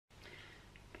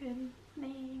Good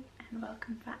evening and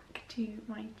welcome back to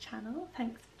my channel.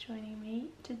 Thanks for joining me.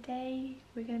 Today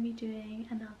we're going to be doing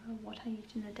another what I eat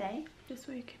in a day. Just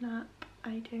woken up,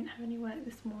 I don't have any work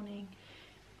this morning,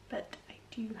 but I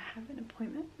do have an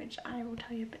appointment which I will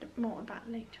tell you a bit more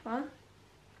about later on.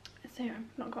 So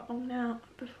I've not got long now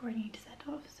before I need to set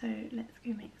off, so let's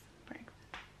go make some breakfast.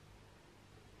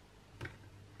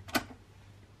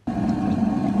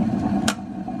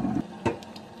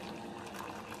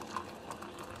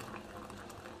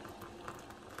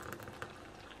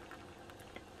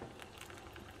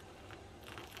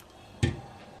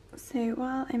 So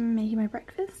while I'm making my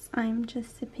breakfast, I'm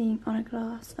just sipping on a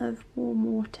glass of warm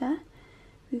water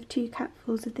with 2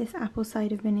 cupfuls of this apple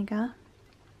cider vinegar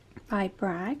by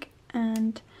Bragg,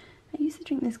 and I used to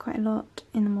drink this quite a lot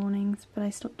in the mornings, but I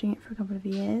stopped doing it for a couple of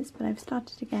years. But I've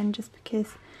started again just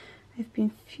because I've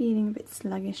been feeling a bit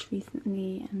sluggish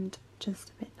recently and just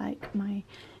a bit like my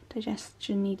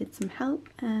digestion needed some help,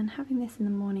 and having this in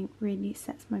the morning really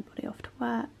sets my body off to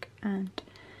work and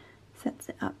sets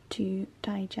it up to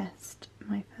digest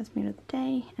my first meal of the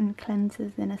day and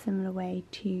cleanses in a similar way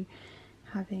to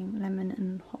having lemon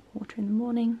and hot water in the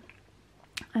morning.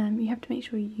 You have to make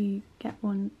sure you get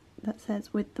one that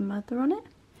says with the mother on it,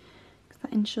 because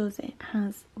that ensures it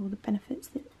has all the benefits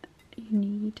that you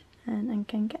need and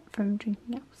can get from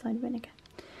drinking apple cider vinegar.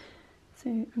 So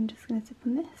I'm just going to sip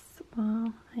on this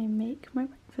while I make my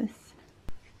breakfast.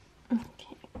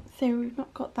 Okay, so we've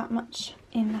not got that much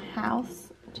in the house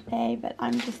today, but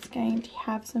I'm just going to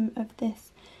have some of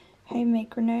this homemade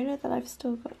granola that I've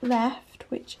still got left,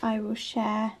 which I will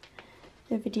share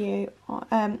the video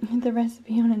on, the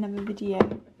recipe on another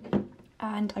video.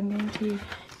 And I'm going to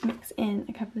mix in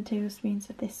a couple of tablespoons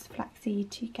of this flaxseed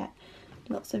to get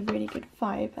lots of really good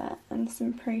fibre and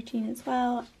some protein as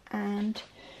well. And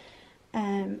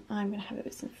I'm going to have it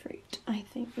with some fruit. I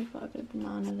think we've got a bit of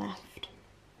banana left.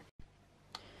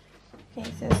 Okay,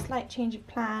 so a slight change of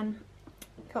plan.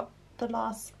 Got the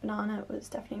last banana was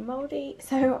definitely mouldy,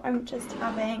 so I'm just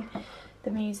having the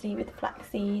muesli with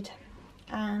flaxseed,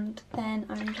 and then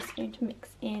I'm just going to mix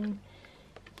in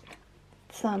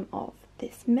some of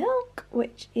this milk,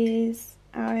 which is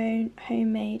our own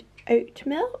homemade oat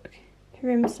milk.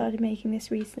 Karim started making this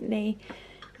recently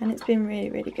and it's been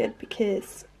really good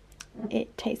because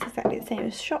it tastes exactly the same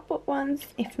as shop bought ones,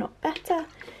 if not better,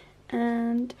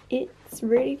 and it's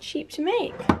really cheap to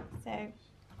make. So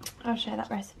I'll share that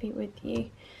recipe with you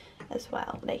as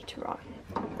well later on.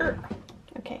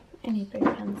 Okay, I need both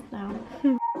hands now.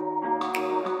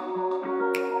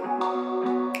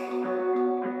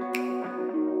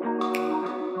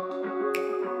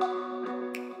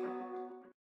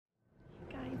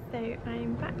 Guys, so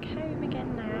I'm back home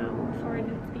again now. Sorry I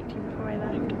didn't speak to you before I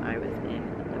left. I was in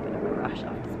a bit of a rush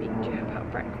after speaking to you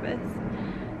about breakfast.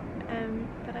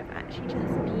 But I've actually just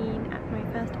been at my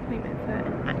first appointment for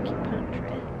an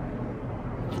acupuncturist,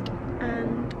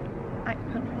 and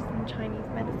acupuncturist and Chinese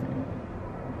medicine.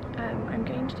 I'm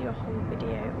going to do a whole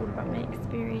video all about my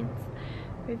experience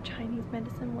with Chinese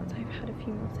medicine once I've had a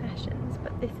few more sessions,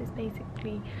 but this is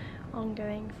basically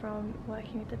ongoing from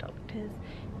working with the doctors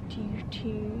due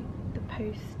to the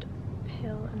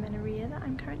post-pill amenorrhea that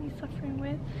I'm currently suffering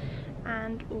with,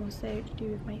 and also to do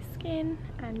with my skin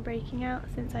and breaking out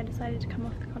since I decided to come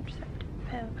off the contraceptive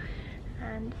pill,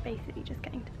 and basically just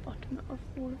getting to the bottom of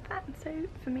all of that. So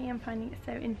for me, I'm finding it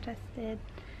so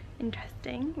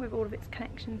interesting with all of its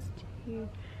connections to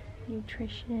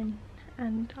nutrition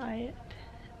and diet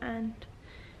and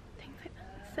things like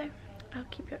that. So I'll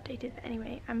keep you updated, but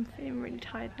anyway, I'm feeling really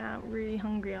tired now, really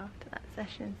hungry after that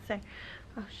session, so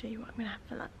I'll show you what I'm going to have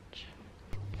for lunch.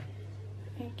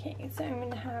 Okay, so I'm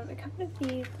going to have a couple of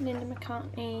these Linda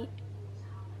McCartney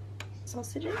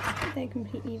sausages. They're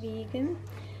completely vegan.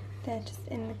 They're just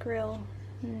in the grill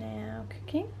now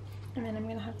cooking, and then I'm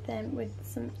going to have them with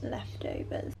some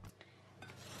leftovers.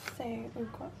 So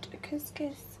we've got a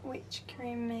couscous which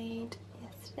Karim made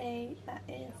yesterday. That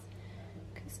is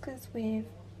couscous with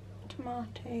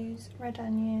tomatoes, red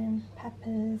onion,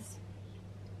 peppers,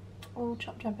 all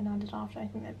chopped up and added after. I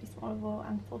think there'd be some olive oil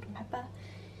and salt and pepper.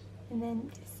 And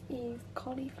then this is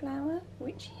cauliflour,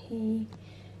 which he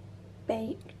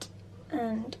baked,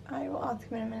 and I will ask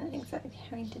him in a minute exactly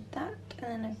how he did that.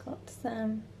 And then I've got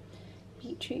some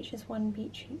beetroot, just one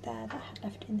beetroot there that I had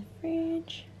left in the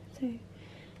fridge. So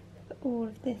all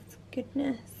of this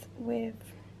goodness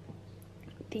with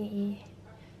the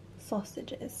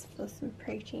sausages for some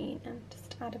protein and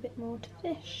just add a bit more to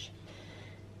the dish.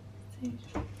 So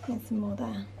there's some more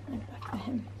there for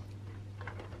him.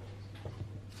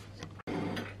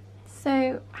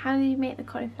 So how did you make the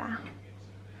cauliflower?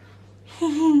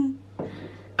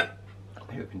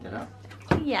 It opened it up.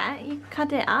 Yeah, you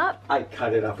cut it up. I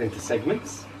cut it up into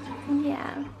segments.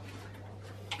 Yeah.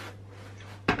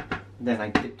 Then I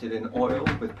dipped it in oil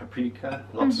with paprika,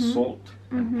 lots of salt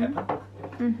and pepper.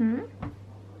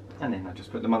 And then I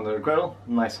just put them under the grill,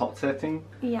 nice hot setting.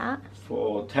 Yeah.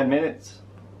 For 10 minutes.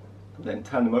 And then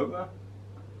turn them over.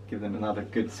 Give them another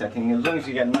good setting. As long as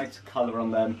you get a nice colour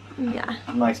on them. Yeah.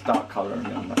 Nice dark colour on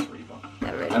them, that's what you want.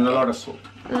 They're really and good. a lot of salt.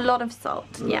 A lot of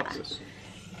salt, yeah. Lots of salt.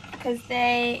 Because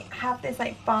they have this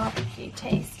like barbecue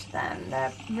taste to them.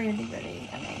 They're really, really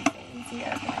amazing. So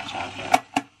yeah, Chargrilled.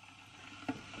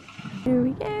 Here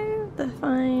we go, the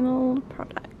final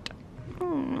product.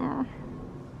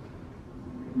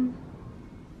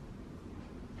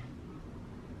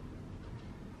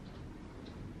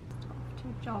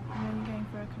 Job. I'm only going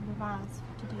for a couple of hours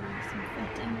to do some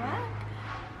fitting work,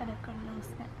 but I've got a little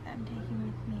snack that I'm taking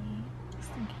with me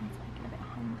just in case I get a bit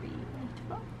hungry later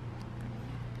on.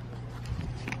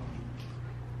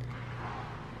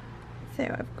 So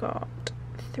I've got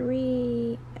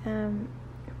 3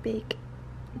 big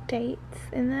dates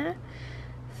in there,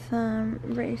 some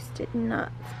roasted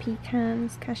nuts,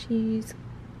 pecans, cashews,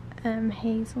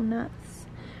 hazelnuts,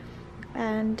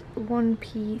 and 1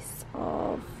 piece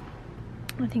of,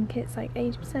 I think it's like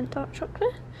 80% dark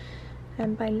chocolate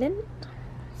by Lindt.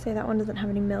 So that one doesn't have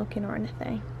any milk in or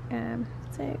anything.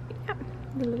 So yeah,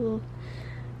 a little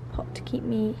pot to keep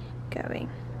me going.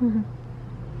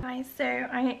 Guys, so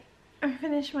I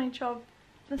finished my job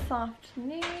this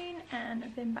afternoon and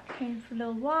I've been back home for a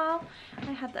little while.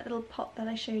 I had that little pot that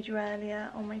I showed you earlier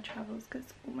on my travels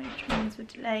because all my trains were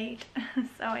delayed.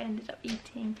 So I ended up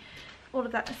eating all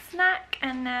of that as a snack,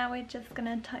 and now we're just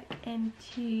gonna tuck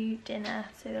into dinner.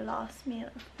 So the last meal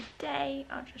of the day,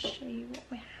 I'll just show you what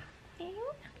we're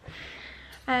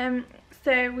having.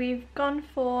 So we've gone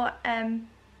for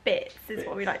bits is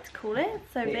what we like to call it.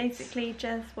 So basically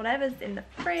just whatever's in the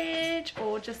fridge,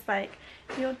 or just like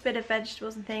the odd bit of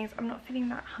vegetables and things. I'm not feeling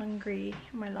that hungry.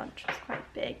 My lunch was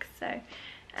quite big, so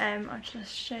I'll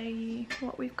just show you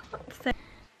what we've got. So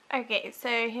okay,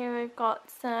 so here we've got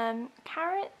some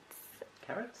carrots.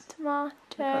 Carrots? Tomatoes.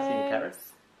 I see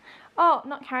carrots. Oh,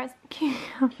 not carrots.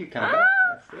 Cucumber. Cucumber.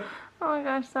 That's it. Oh my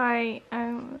gosh, sorry.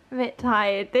 I'm a bit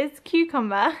tired. There's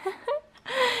cucumber.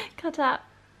 Cut up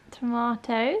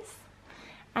tomatoes.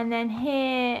 And then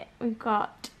here we've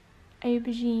got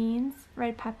aubergines,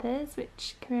 red peppers,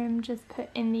 which Karim just put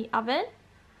in the oven.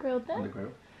 Grilled them. On the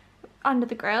grill. Under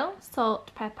the grill.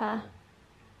 Salt, pepper,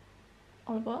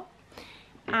 olive oil.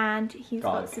 And he's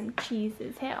got some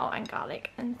cheeses here, and garlic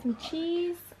and some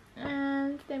cheese,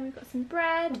 and then we've got some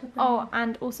bread. Oh,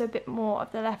 and also a bit more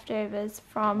of the leftovers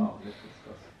from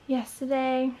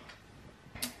yesterday.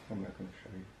 I'm not going to show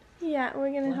you. Yeah,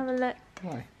 we're going to have a look.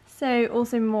 Why? So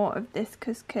also more of this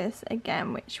couscous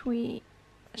again, which we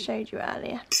showed you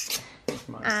earlier.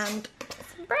 Nice. And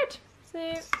some bread. So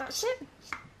that's it.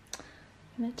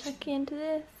 I'm going to tuck you into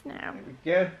this now. There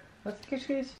we go. That's the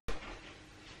couscous.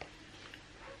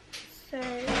 So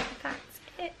that's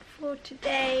it for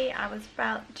today. I was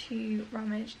about to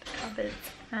rummage the cupboards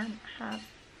and have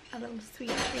a little sweet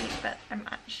treat, but I'm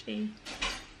actually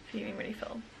feeling really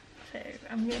full. So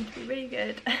I'm going to be really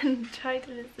good and try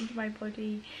to listen to my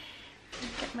body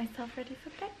and get myself ready for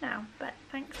bed now. But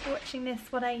thanks for watching this,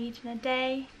 what I eat in a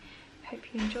day. Hope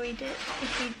you enjoyed it.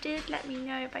 If you did, let me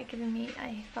know by giving me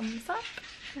a thumbs up,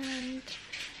 and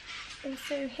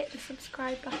also hit the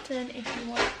subscribe button if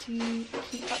you want to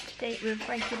keep up to date with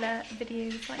regular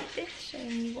videos like this,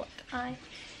 showing you what I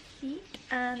eat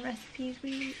and recipes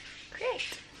we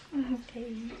create.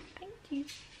 Okay, thank you.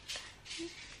 Bye.